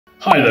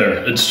Hi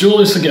there, it's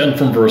Julius again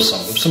from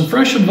Versum with some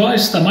fresh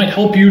advice that might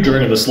help you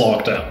during this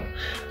lockdown.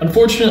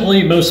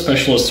 Unfortunately, most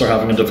specialists are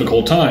having a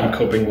difficult time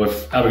coping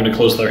with having to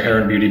close their hair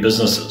and beauty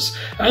businesses,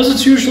 as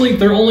it's usually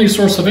their only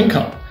source of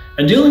income,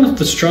 and dealing with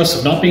the stress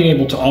of not being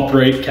able to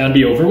operate can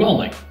be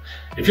overwhelming.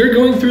 If you're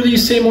going through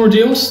these same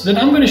ordeals, then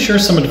I'm going to share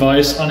some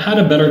advice on how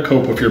to better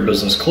cope with your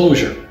business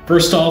closure.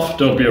 First off,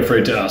 don't be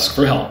afraid to ask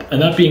for help,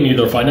 and that being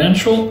either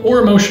financial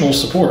or emotional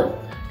support.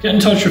 Get in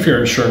touch with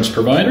your insurance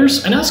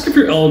providers and ask if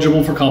you're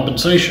eligible for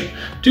compensation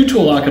due to a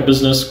lack of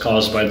business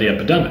caused by the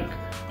epidemic.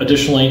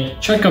 Additionally,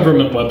 check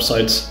government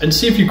websites and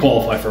see if you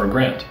qualify for a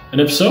grant, and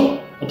if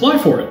so, apply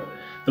for it.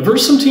 The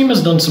Versum team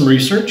has done some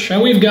research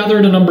and we've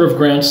gathered a number of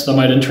grants that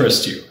might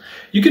interest you.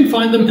 You can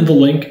find them in the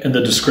link in the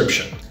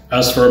description.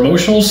 As for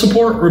emotional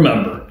support,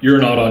 remember,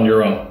 you're not on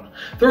your own.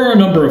 There are a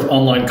number of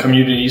online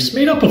communities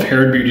made up of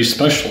hair and beauty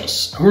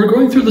specialists who are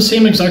going through the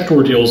same exact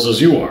ordeals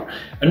as you are,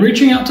 and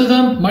reaching out to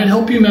them might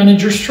help you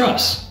manage your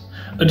stress.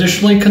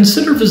 Additionally,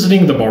 consider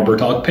visiting the Barber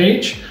Talk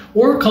page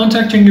or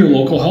contacting your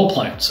local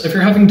helplines if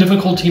you're having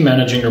difficulty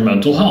managing your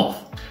mental health.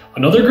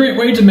 Another great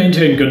way to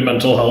maintain good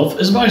mental health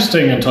is by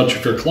staying in touch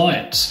with your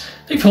clients.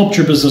 They've helped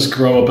your business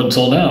grow up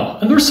until now,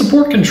 and their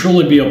support can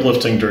truly be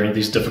uplifting during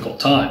these difficult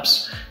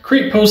times.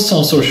 Create posts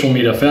on social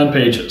media fan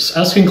pages,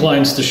 asking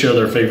clients to share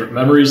their favorite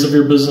memories of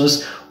your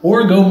business,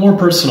 or go more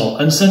personal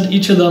and send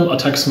each of them a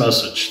text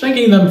message,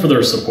 thanking them for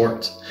their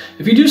support.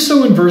 If you do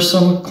so in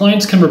Versum,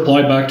 clients can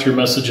reply back to your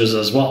messages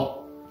as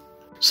well.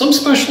 Some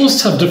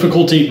specialists have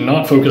difficulty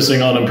not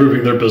focusing on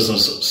improving their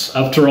businesses.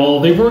 After all,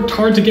 they've worked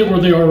hard to get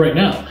where they are right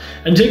now,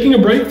 and taking a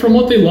break from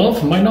what they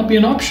love might not be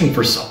an option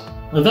for some.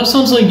 If that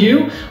sounds like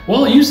you,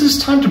 well, use this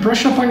time to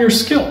brush up on your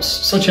skills,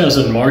 such as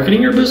in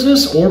marketing your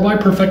business or by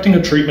perfecting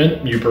a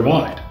treatment you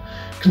provide.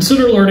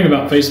 Consider learning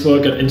about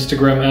Facebook and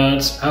Instagram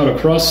ads, how to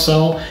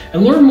cross-sell,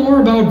 and learn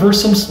more about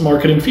Versum's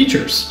marketing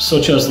features,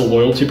 such as the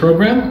loyalty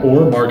program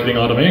or marketing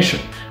automation,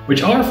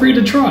 which are free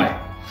to try.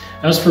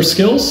 As for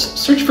skills,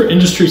 search for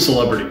industry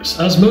celebrities,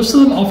 as most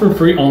of them offer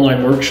free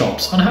online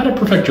workshops on how to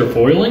perfect your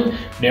foiling,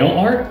 nail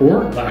art,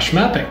 or lash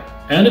mapping.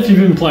 And if you've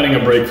been planning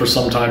a break for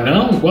some time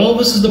now, well,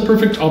 this is the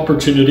perfect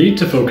opportunity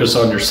to focus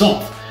on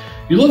yourself.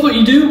 You love what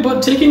you do,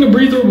 but taking a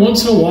breather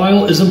once in a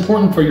while is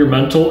important for your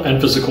mental and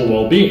physical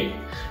well-being.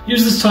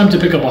 Use this time to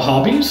pick up a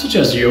hobby such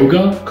as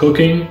yoga,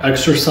 cooking,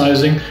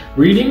 exercising,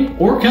 reading,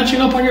 or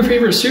catching up on your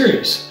favorite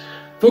series.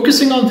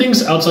 Focusing on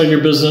things outside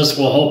your business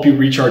will help you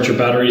recharge your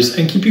batteries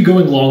and keep you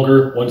going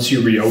longer once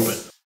you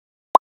reopen.